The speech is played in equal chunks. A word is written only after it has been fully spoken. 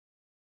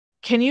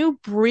can you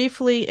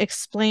briefly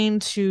explain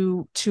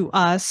to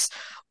us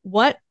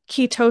what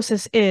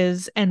ketosis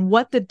is and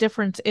what the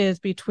difference is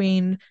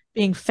between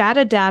being fat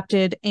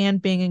adapted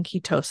and being in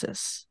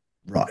ketosis?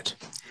 Right.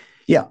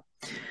 Yeah.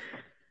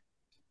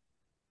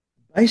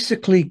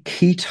 Basically,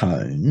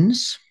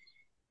 ketones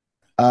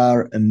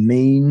are a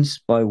means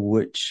by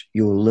which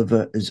your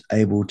liver is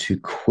able to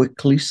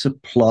quickly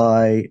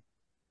supply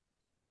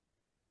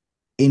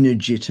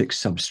energetic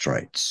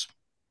substrates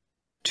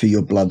to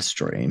your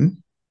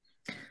bloodstream.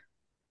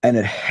 And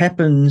it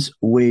happens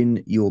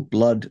when your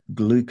blood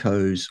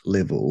glucose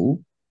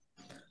level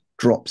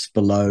drops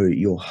below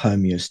your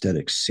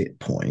homeostatic set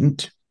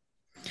point.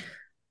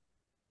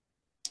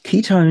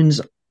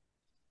 Ketones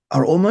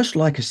are almost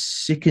like a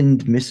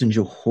second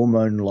messenger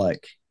hormone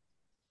like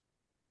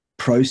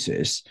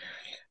process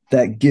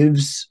that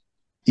gives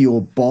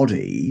your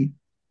body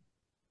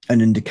an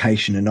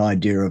indication, an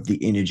idea of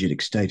the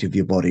energetic state of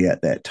your body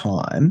at that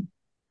time.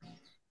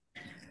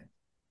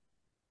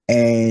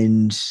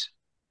 And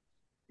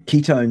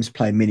ketones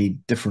play many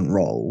different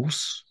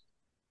roles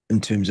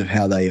in terms of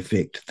how they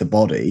affect the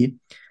body,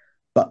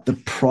 but the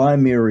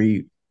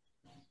primary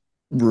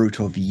route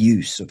of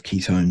use of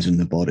ketones in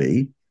the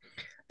body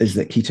is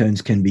that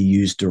ketones can be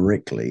used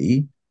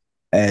directly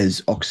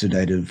as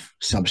oxidative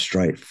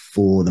substrate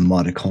for the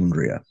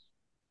mitochondria,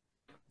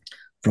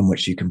 from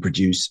which you can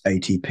produce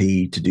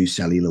ATP to do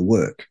cellular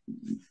work,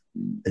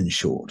 in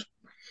short.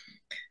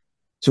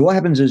 So what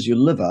happens is your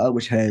liver,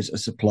 which has a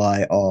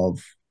supply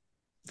of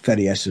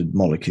fatty acid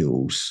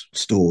molecules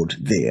stored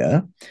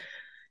there,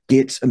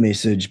 gets a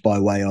message by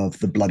way of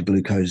the blood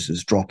glucose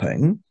is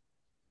dropping.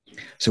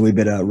 So we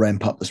better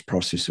ramp up this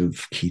process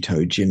of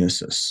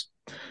ketogenesis.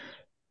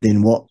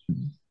 Then what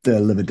the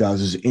liver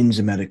does is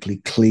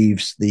enzymatically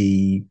cleaves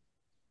the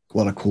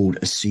what are called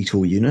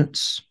acetyl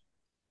units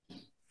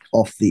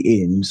off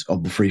the ends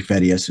of the free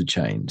fatty acid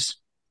chains.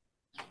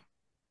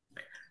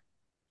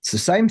 It's the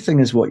same thing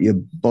as what your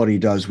body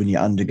does when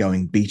you're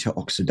undergoing beta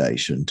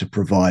oxidation to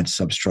provide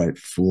substrate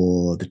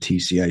for the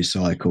TCA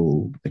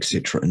cycle,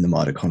 etc., in the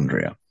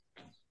mitochondria.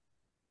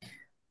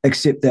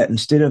 Except that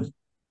instead of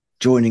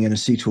joining an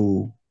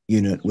acetyl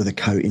unit with a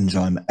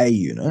coenzyme A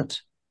unit,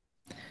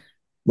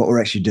 what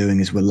we're actually doing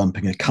is we're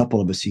lumping a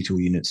couple of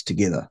acetyl units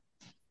together.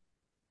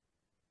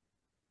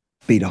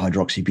 Beta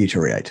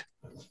hydroxybutyrate,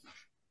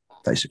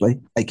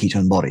 basically, a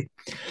ketone body.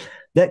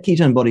 That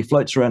ketone body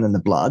floats around in the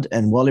blood,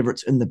 and while ever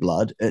it's in the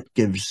blood, it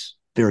gives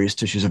various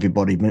tissues of your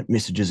body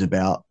messages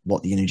about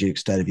what the energetic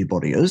state of your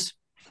body is.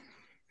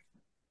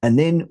 And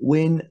then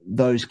when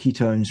those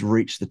ketones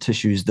reach the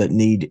tissues that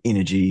need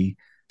energy,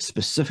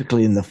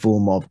 specifically in the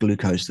form of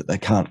glucose that they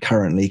can't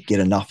currently get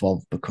enough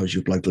of because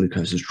your blood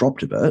glucose has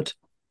dropped a bit,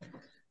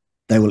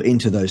 they will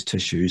enter those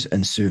tissues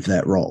and serve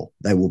that role.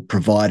 They will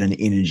provide an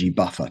energy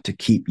buffer to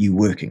keep you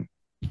working.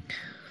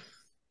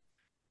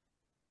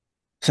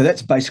 So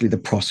that's basically the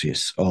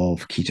process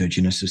of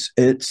ketogenesis.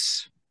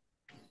 It's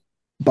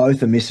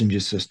both a messenger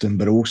system,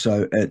 but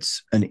also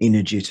it's an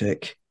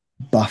energetic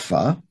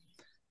buffer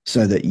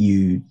so that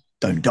you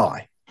don't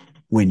die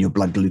when your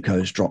blood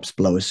glucose drops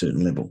below a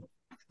certain level.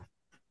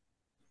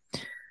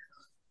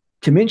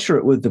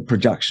 Commensurate with the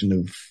production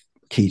of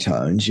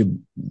ketones,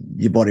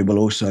 your body will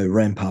also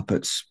ramp up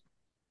its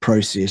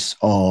process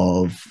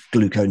of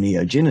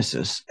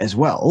gluconeogenesis as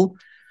well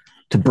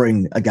to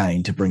bring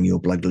your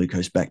blood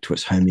glucose back to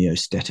its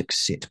homeostatic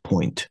set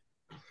point.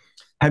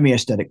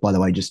 Homeostatic, by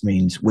the way, just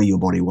means where your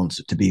body wants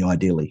it to be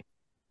ideally.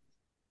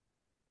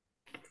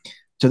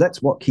 So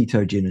that's what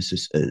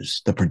ketogenesis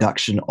is, the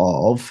production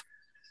of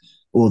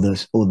or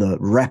the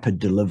rapid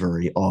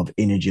delivery of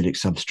energetic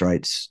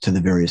substrates to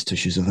the various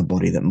tissues of the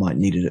body that might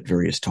need it at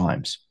various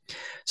times.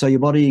 So your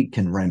body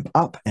can ramp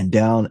up and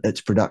down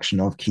its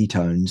production of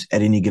ketones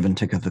at any given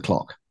tick of the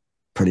clock,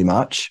 pretty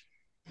much.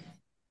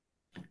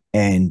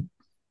 And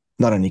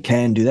not only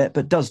can do that,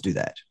 but does do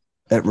that.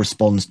 It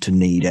responds to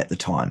need at the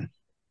time.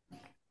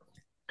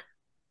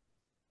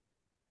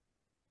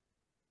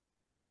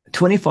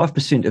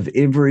 25% of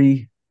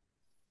every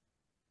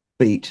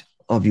beat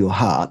of your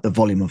heart, the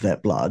volume of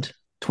that blood,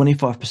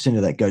 25%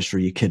 of that goes through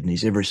your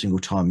kidneys every single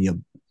time your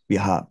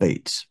heart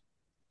beats,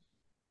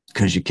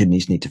 because your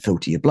kidneys need to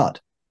filter your blood.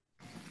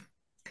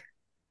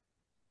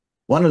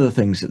 One of the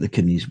things that the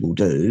kidneys will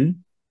do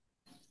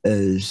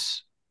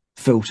is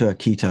filter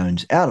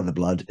ketones out of the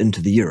blood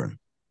into the urine,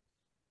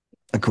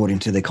 according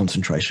to their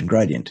concentration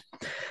gradient.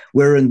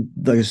 Wherein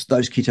those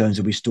ketones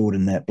will be stored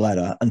in that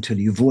bladder until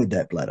you void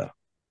that bladder.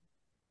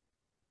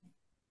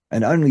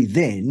 And only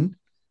then,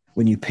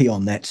 when you pee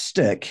on that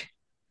stick,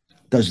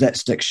 does that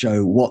stick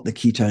show what the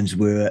ketones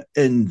were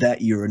in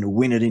that urine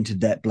when it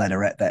entered that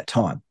bladder at that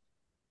time.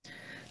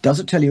 Does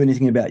it tell you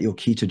anything about your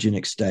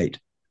ketogenic state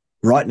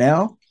right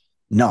now?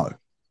 No.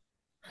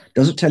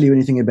 Does it tell you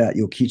anything about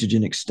your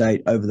ketogenic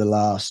state over the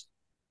last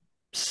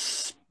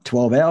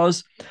 12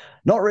 hours?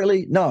 Not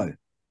really, no,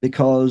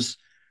 because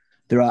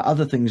there are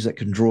other things that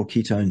can draw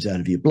ketones out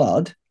of your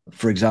blood,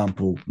 for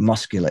example,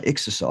 muscular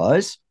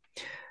exercise,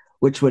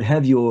 which would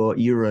have your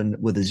urine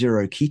with a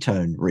 0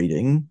 ketone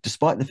reading,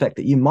 despite the fact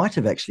that you might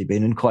have actually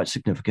been in quite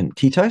significant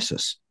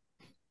ketosis.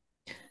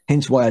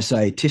 Hence why I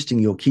say testing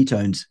your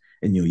ketones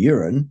in your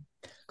urine,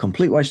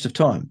 complete waste of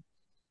time.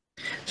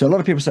 So a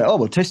lot of people say, oh,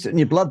 well, test it in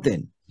your blood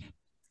then.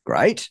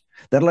 Great.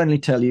 That'll only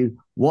tell you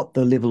what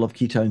the level of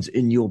ketones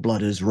in your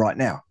blood is right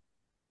now.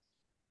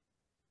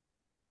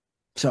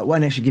 So it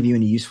won't actually give you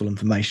any useful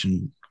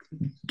information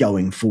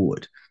going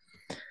forward.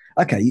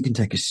 Okay, you can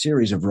take a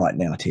series of right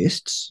now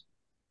tests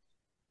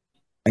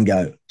and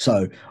go,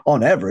 so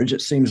on average,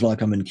 it seems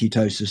like I'm in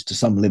ketosis to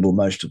some level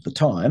most of the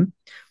time.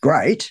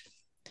 Great.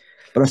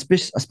 But I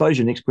suppose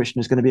your next question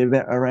is going to be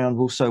around,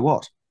 well, so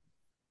what?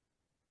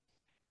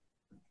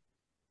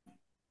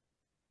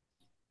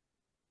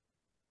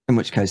 In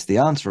which case the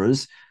answer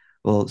is,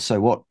 well, so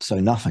what? So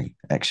nothing,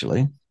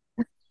 actually.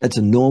 It's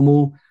a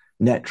normal,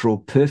 natural,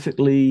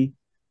 perfectly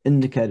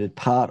indicated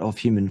part of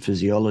human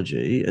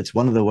physiology. It's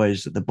one of the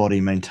ways that the body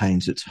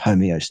maintains its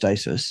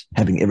homeostasis,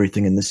 having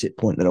everything in the set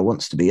point that it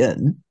wants to be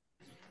in.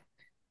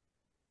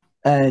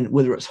 And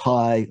whether it's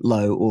high,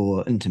 low,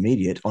 or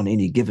intermediate on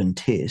any given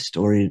test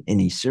or in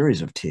any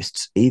series of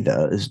tests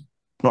either is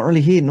not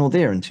really here nor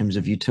there in terms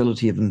of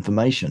utility of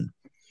information.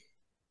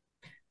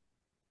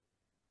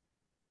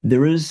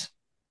 There is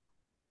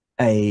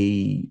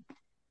a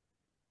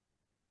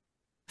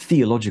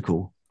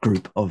theological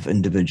group of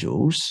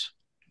individuals,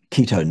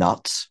 keto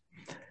nuts,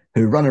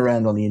 who run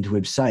around on the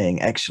interweb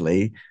saying,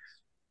 actually,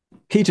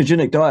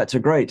 ketogenic diets are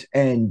great.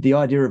 And the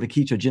idea of a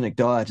ketogenic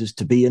diet is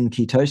to be in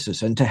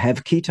ketosis and to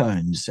have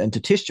ketones and to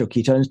test your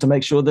ketones to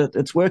make sure that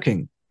it's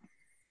working.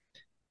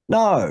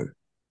 No,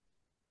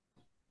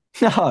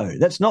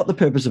 that's not the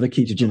purpose of a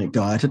ketogenic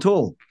diet at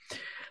all.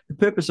 The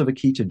purpose of a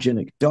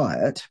ketogenic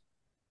diet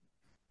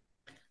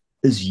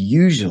is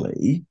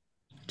usually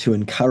to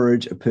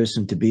encourage a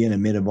person to be in a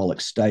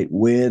metabolic state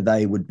where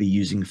they would be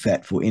using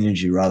fat for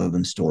energy rather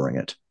than storing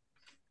it.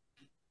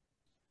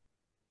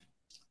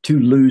 To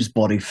lose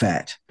body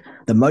fat.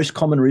 The most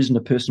common reason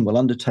a person will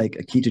undertake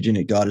a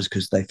ketogenic diet is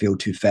because they feel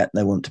too fat and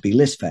they want to be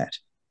less fat.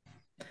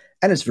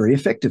 And it's very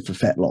effective for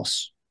fat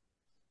loss.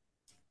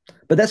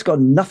 But that's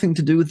got nothing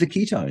to do with the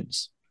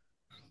ketones.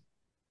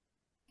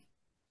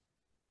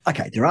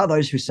 Okay, there are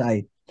those who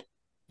say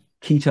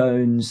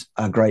ketones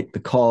are great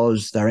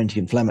because they're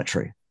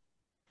anti-inflammatory.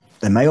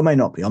 They may or may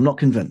not be. I'm not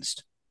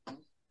convinced.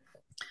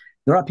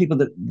 There are people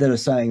that are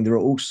saying there are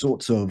all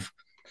sorts of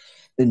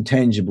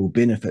intangible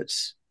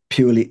benefits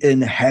purely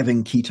in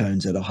having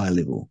ketones at a high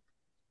level.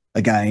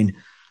 Again,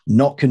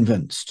 not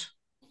convinced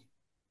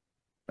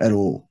at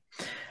all.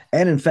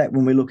 And in fact,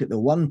 when we look at the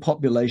one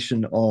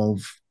population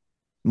of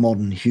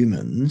modern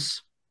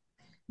humans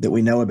that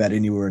we know about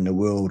anywhere in the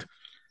world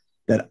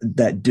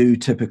that do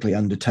typically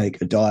undertake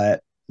a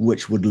diet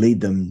which would lead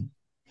them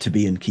to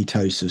be in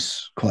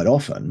ketosis quite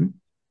often,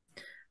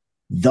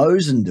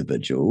 those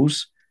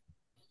individuals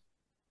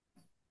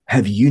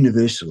have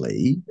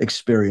universally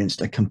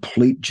experienced a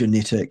complete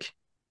genetic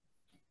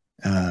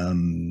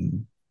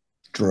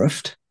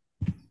drift,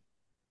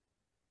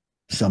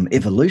 some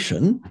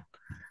evolution,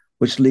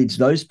 which leads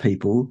those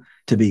people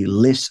to be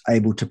less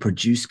able to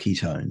produce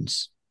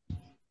ketones.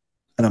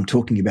 And I'm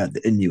talking about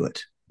the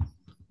Inuit.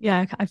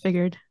 Yeah, I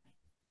figured.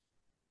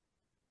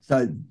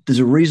 So there's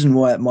a reason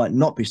why it might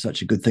not be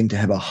such a good thing to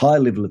have a high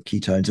level of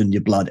ketones in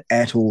your blood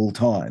at all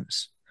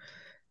times.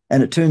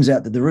 And it turns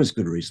out that there is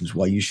good reasons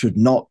why you should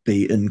not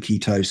be in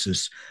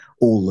ketosis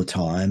all the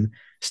time,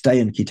 stay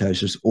in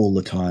ketosis all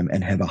the time,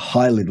 and have a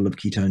high level of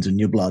ketones in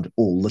your blood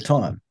all the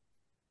time.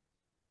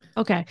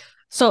 Okay.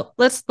 So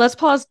let's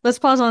pause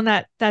on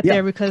that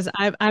there, because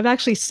I've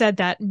actually said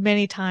that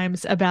many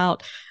times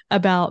about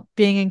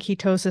being in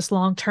ketosis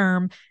long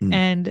term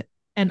and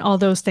all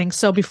those things.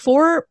 So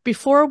before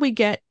we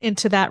get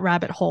into that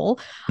rabbit hole,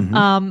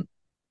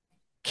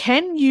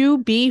 can you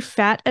be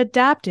fat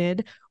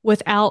adapted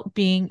without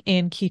being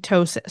in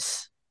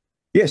ketosis?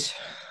 Yes,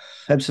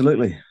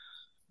 absolutely.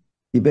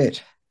 You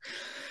bet.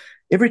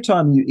 Every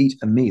time you eat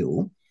a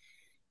meal,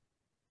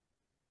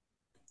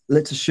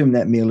 let's assume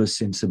that meal is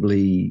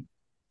sensibly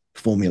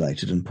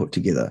formulated and put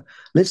together.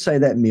 Let's say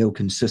that meal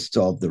consists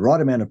of the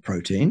right amount of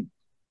protein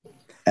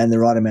and the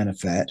right amount of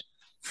fat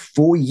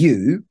for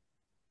you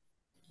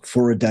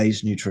for a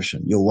day's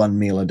nutrition, your one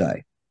meal a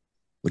day,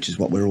 which is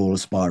what we're all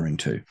aspiring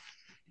to.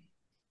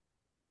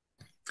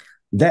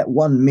 That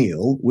one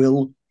meal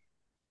will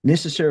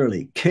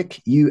necessarily kick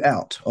you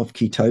out of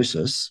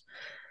ketosis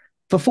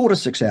for 4 to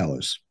 6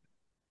 hours.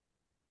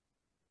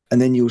 And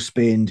then you'll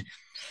spend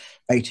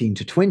 18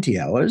 to 20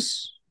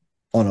 hours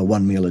on a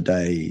one meal a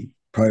day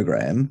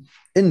program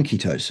in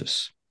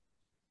ketosis.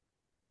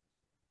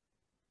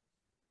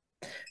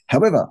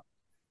 However,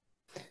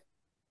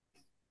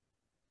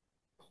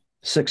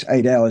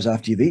 6-8 hours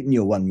after you've eaten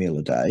your one meal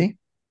a day,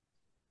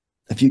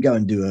 if you go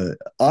and do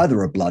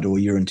either a blood or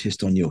urine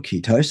test on your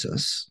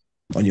ketosis,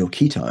 on your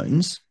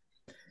ketones,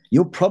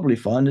 you'll probably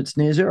find it's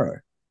near zero.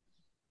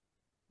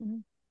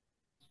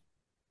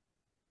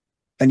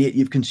 And yet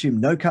you've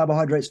consumed no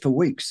carbohydrates for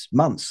weeks,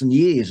 months, and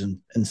years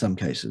in some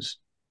cases.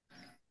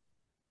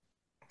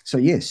 So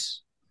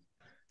yes,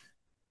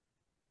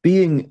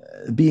 being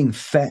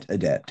fat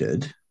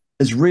adapted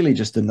is really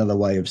just another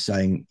way of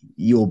saying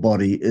your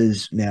body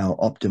is now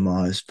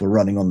optimized for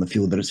running on the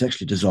fuel that it's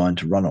actually designed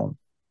to run on,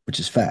 which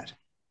is fat.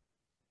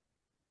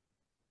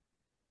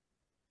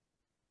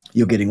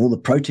 You're getting all the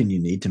protein you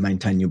need to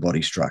maintain your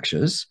body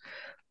structures,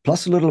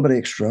 plus a little bit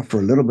extra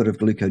for a little bit of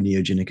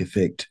gluconeogenic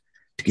effect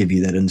to give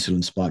you that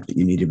insulin spike that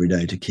you need every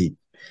day to keep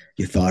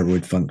your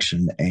thyroid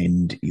function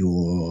and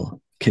your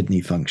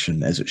kidney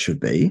function as it should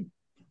be.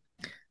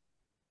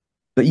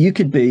 But you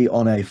could be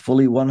on a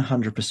fully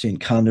 100%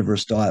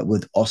 carnivorous diet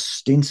with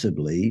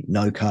ostensibly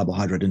no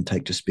carbohydrate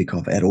intake to speak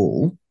of at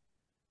all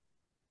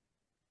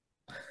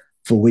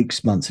for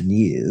weeks, months, and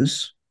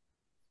years,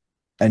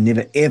 and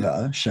never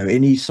ever show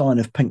any sign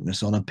of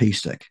pinkness on a pea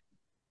stick.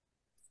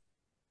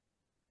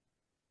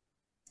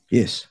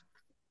 Yes.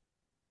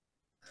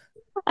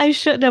 I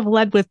shouldn't have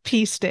led with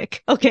pea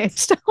stick. Okay,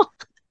 so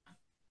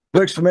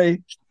Works for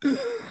me.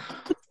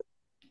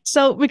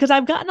 so because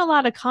I've gotten a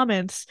lot of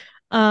comments,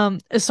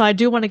 so I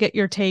do want to get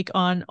your take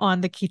on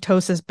the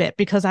ketosis bit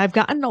because I've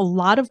gotten a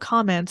lot of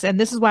comments, and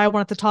this is why I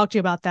wanted to talk to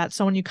you about that.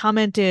 So when you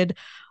commented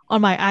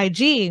on my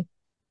IG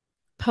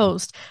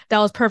post, that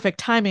was perfect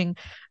timing.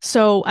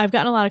 So I've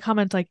gotten a lot of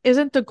comments like,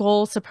 isn't the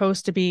goal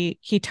supposed to be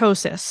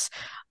ketosis?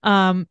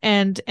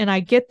 And I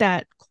get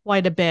that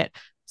quite a bit.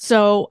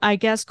 So I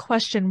guess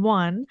question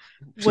one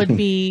would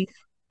be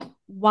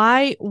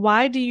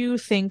why do you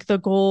think the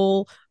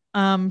goal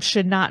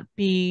should not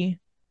be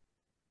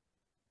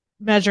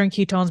measuring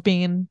ketones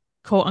being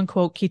quote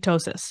unquote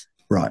ketosis?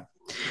 Right.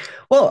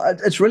 Well,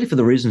 it's really for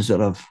the reasons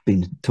that I've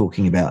been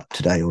talking about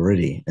today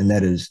already, and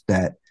that is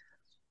that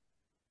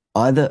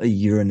either a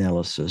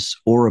urinalysis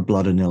or a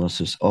blood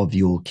analysis of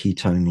your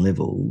ketone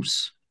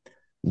levels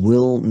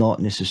will not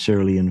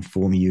necessarily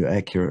inform you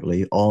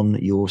accurately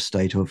on your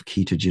state of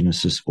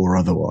ketogenesis or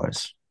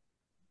otherwise.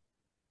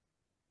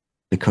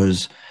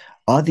 Because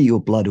either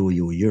your blood or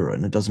your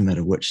urine, it doesn't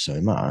matter which so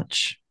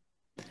much,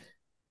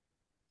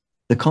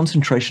 the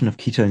concentration of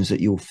ketones that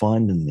you'll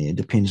find in there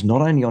depends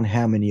not only on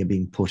how many are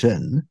being put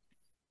in,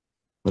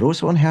 but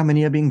also on how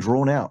many are being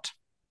drawn out.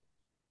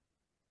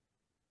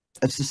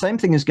 It's the same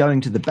thing as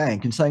going to the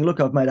bank and saying, look,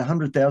 I've made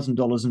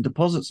 $100,000 in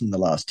deposits in the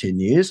last 10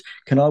 years.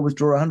 Can I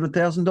withdraw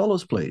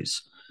 $100,000,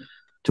 please?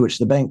 To which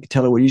the bank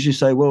teller will usually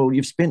say, well,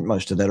 you've spent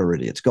most of that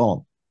already. It's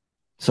gone.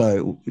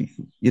 So,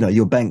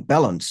 your bank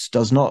balance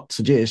does not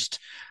suggest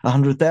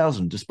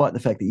 100,000, despite the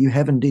fact that you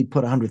have indeed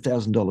put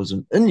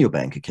 $100,000 in your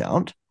bank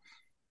account,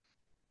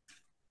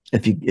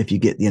 if you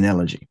get the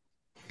analogy.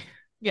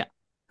 Yeah.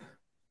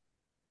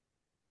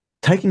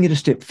 Taking it a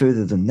step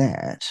further than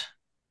that,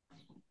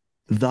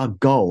 the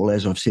goal,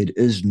 as I've said,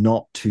 is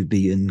not to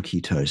be in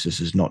ketosis,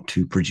 is not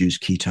to produce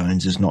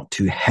ketones, is not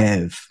to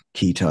have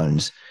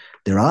ketones.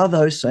 There are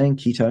those saying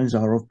ketones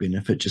are of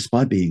benefit just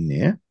by being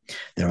there.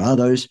 There are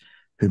those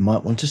who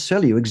might want to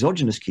sell you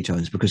exogenous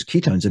ketones because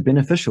ketones are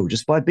beneficial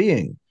just by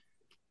being.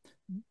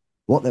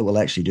 What they will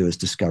actually do is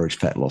discourage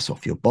fat loss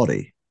off your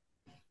body,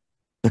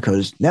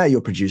 because now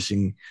you're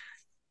producing,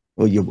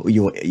 or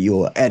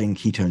you're adding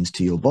ketones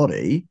to your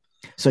body,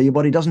 so your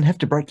body doesn't have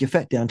to break your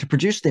fat down to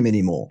produce them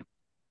anymore.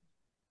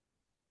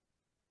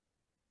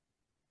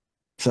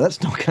 So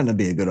that's not going to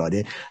be a good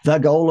idea. The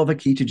goal of a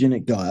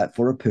ketogenic diet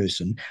for a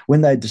person,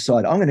 when they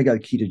decide, I'm going to go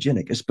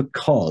ketogenic, is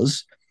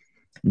because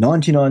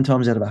 99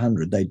 times out of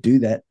 100, they do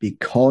that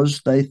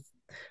because they've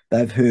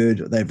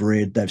heard, they've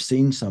read, they've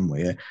seen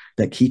somewhere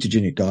that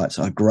ketogenic diets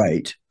are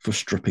great for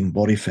stripping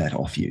body fat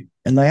off you.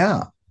 And they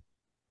are.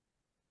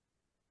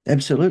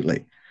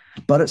 Absolutely.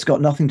 But it's got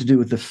nothing to do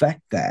with the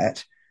fact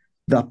that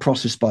the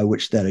process by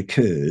which that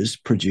occurs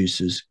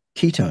produces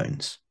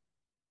ketones.